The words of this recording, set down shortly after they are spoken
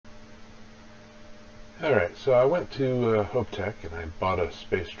Alright, so I went to HopeTech and I bought a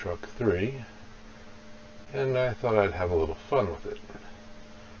Spacetruk 3, and I thought I'd have a little fun with it.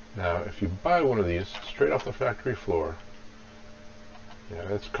 Now, if you buy one of these straight off the factory floor,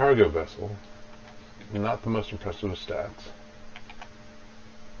 it's a cargo vessel, not the most impressive of stats.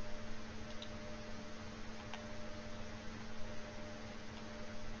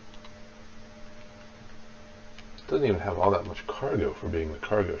 It doesn't even have all that much cargo for being the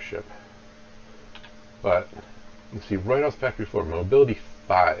cargo ship. But you can see right off the factory floor, mobility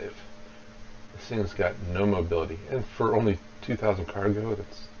 5. This thing's got no mobility, and for only 2,000 cargo,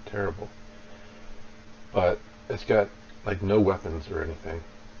 that's terrible. But it's got like no weapons or anything.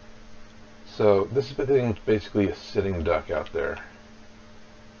 So this thing's basically a sitting duck out there,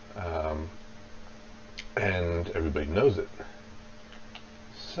 and everybody knows it.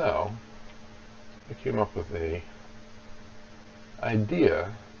 So I came up with a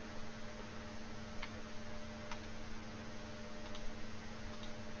idea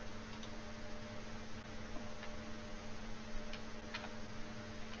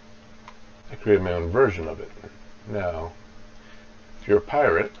I created my own version of it. Now, if you're a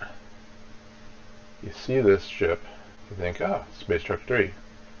pirate, you see this ship, you think, Spacetruk 3.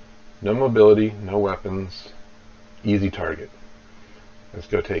 No mobility, no weapons, easy target. Let's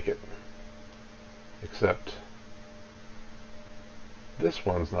go take it. Except, this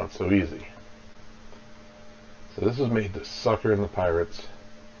one's not so easy. So this was made to sucker in the pirates,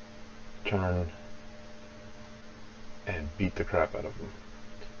 turn, and beat the crap out of them.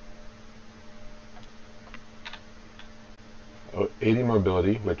 80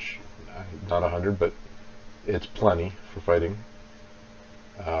 mobility, which not 100, but it's plenty for fighting.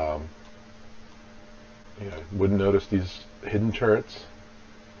 Wouldn't notice these hidden turrets.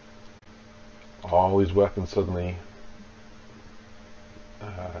 All these weapons suddenly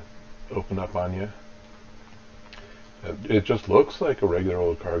open up on you. It just looks like a regular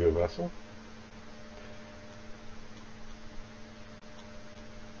old cargo vessel.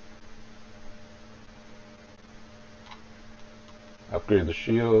 Upgrade the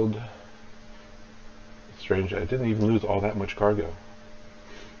shield. Strange, I didn't even lose all that much cargo.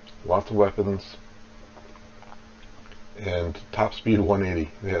 Lots of weapons. And top speed 180.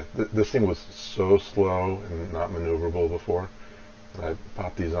 Yeah, this thing was so slow and not maneuverable before. And I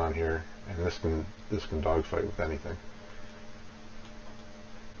popped these on here, and this can dogfight with anything.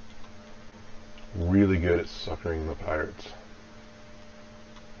 Really good at suckering the pirates.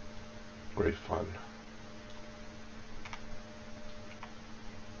 Great fun.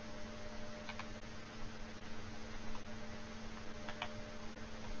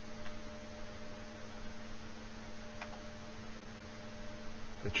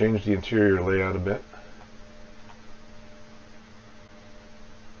 I changed the interior layout a bit.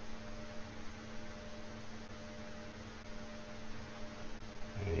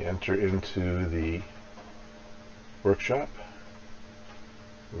 And you enter into the workshop.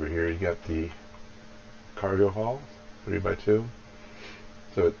 Over here you got the cargo hall, 3x2.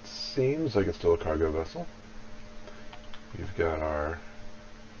 So it seems like it's still a cargo vessel. We've got our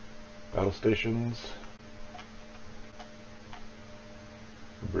battle stations,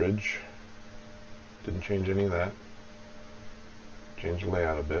 bridge, didn't change any of that, changed the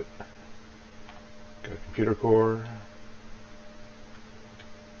layout a bit. Got a computer core,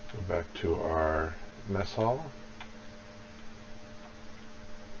 go back to our mess hall,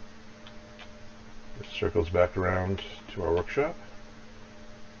 which circles back around to our workshop,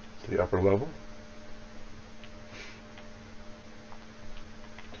 to the upper level.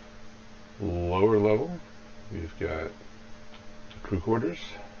 Lower level, we've got crew quarters,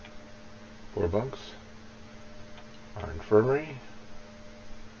 4 bunks, our infirmary,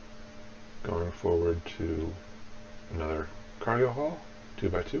 going forward to another cargo hall,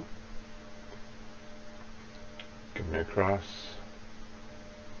 2x2, coming across,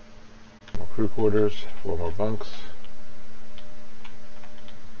 more crew quarters, 4 more bunks,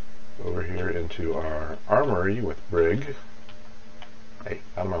 over here into our armory with brig, hey,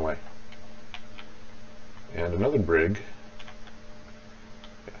 out of my way, and another brig.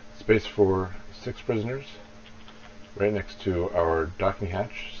 Space for 6 prisoners, right next to our docking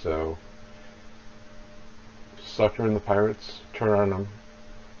hatch, so sucker in the pirates, turn on them,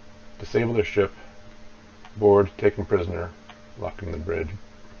 disable their ship, board, take them prisoner, lock in the bridge,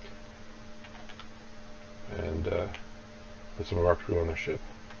 and put some of our crew on their ship.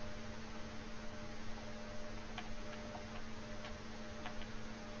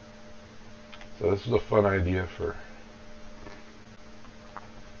 So this is a fun idea for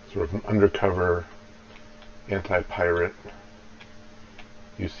sort of an undercover anti-pirate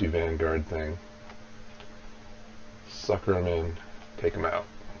UC Vanguard thing. sucker them in, take them out.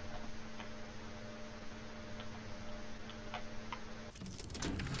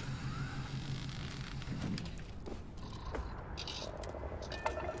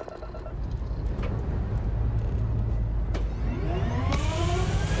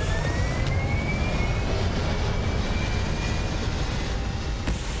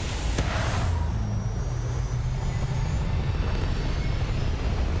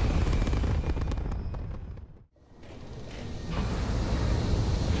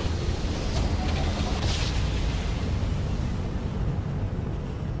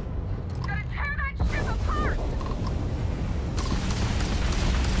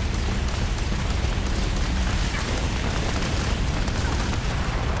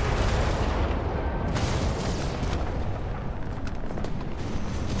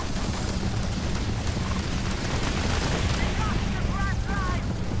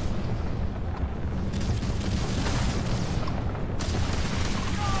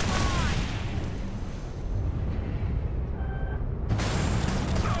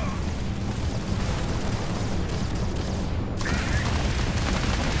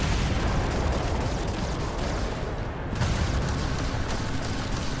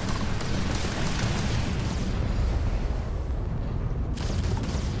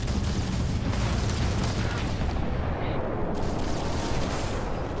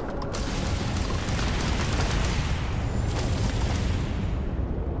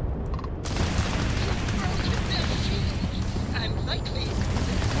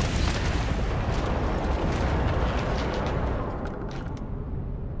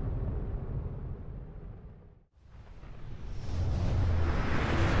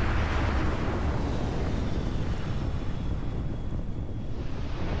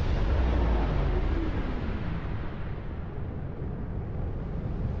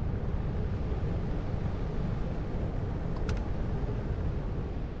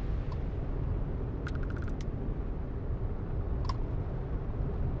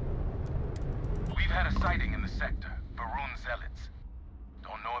 Sighting in the sector. Varun zealots.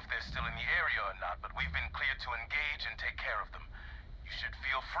 Don't know if they're still in the area or not, but we've been cleared to engage and take care of them. You should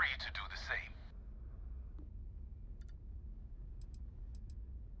feel free to do the same.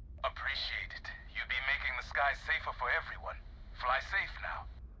 Appreciate it. You'd be making the skies safer for everyone. Fly safe now.